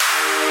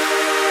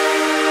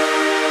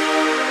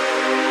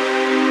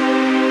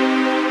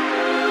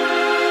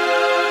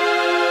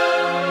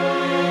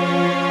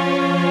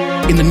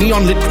In the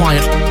neon-lit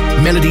quiet,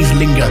 melodies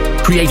linger,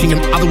 creating an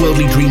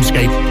otherworldly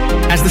dreamscape.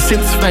 As the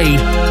synths fade,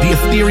 the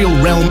ethereal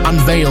realm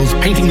unveils,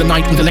 painting the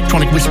night with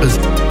electronic whispers.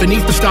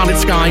 Beneath the starlit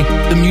sky,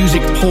 the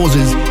music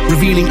pauses,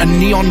 revealing a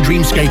neon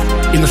dreamscape.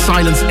 In the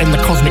silence and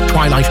the cosmic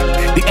twilight,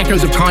 the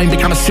echoes of time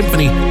become a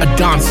symphony, a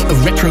dance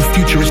of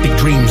retro-futuristic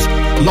dreams.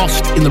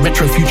 Lost in the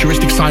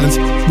retro-futuristic silence,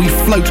 we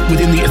float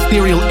within the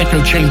ethereal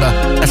echo chamber,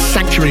 a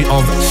sanctuary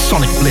of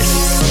sonic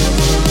bliss.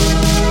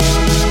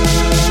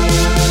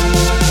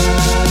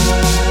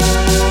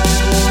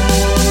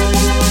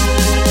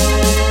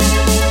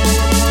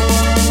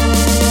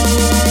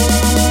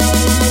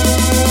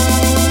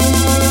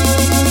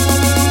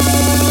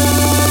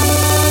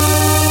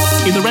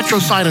 In the retro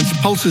silence,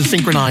 pulses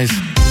synchronize.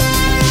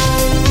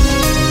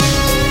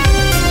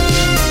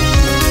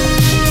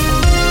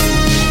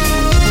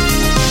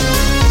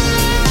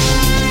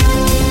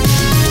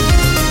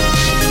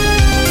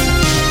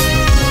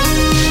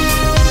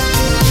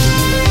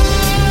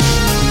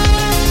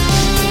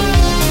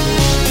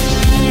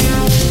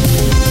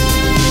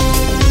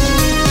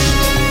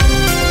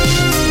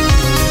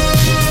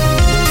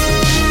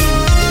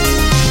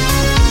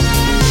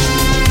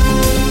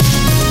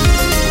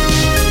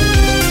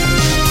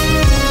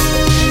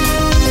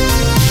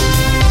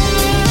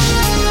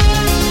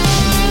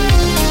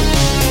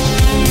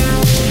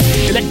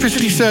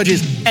 Electricity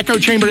surges, echo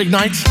chamber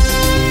ignites.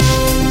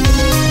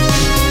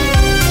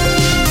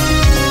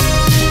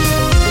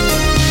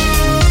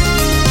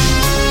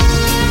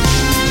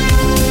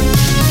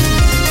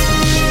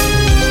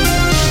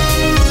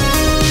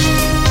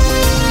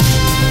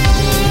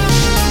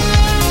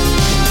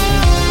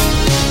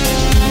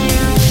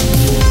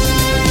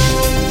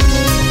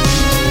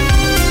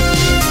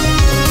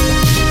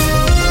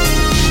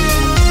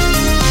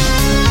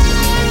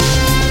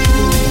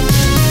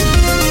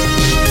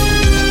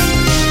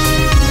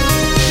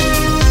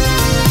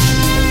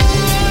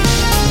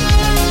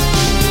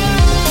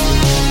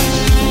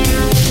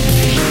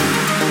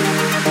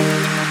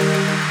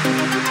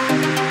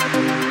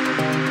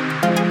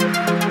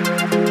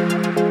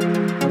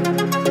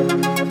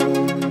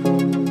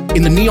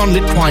 In the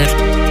neon-lit quiet,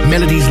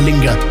 melodies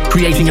linger,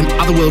 creating an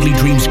otherworldly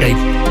dreamscape.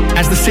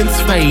 As the synths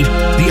fade,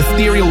 the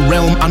ethereal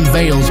realm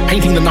unveils,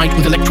 painting the night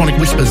with electronic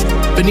whispers.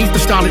 Beneath the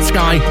starlit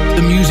sky,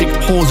 the music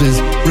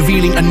pauses,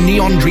 revealing a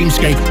neon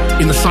dreamscape.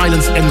 In the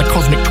silence and the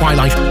cosmic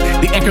twilight,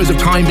 the echoes of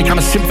time become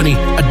a symphony,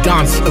 a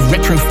dance of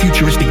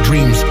retro-futuristic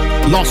dreams.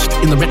 Lost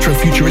in the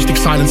retro-futuristic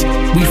silence,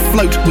 we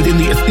float within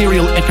the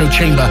ethereal echo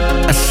chamber,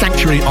 a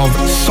sanctuary of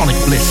sonic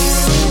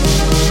bliss.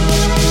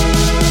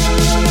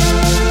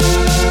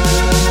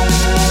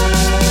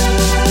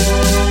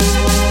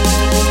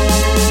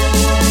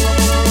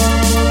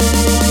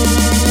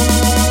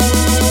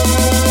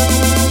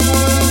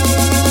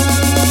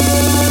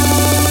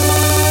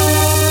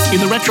 In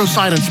the retro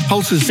silence,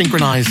 pulses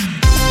synchronize.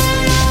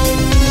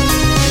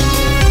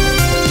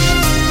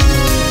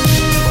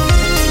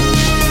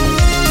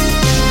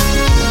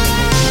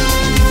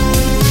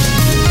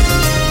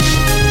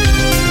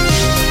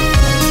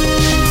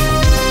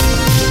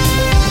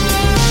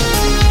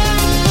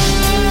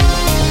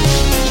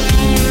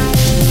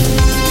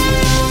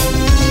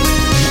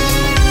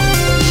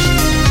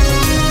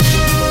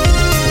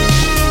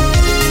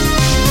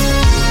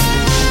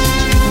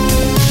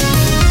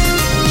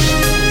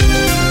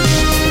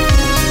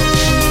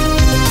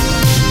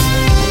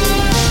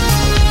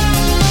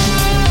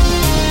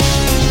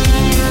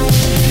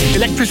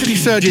 Electricity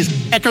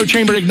surges, echo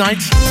chamber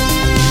ignites.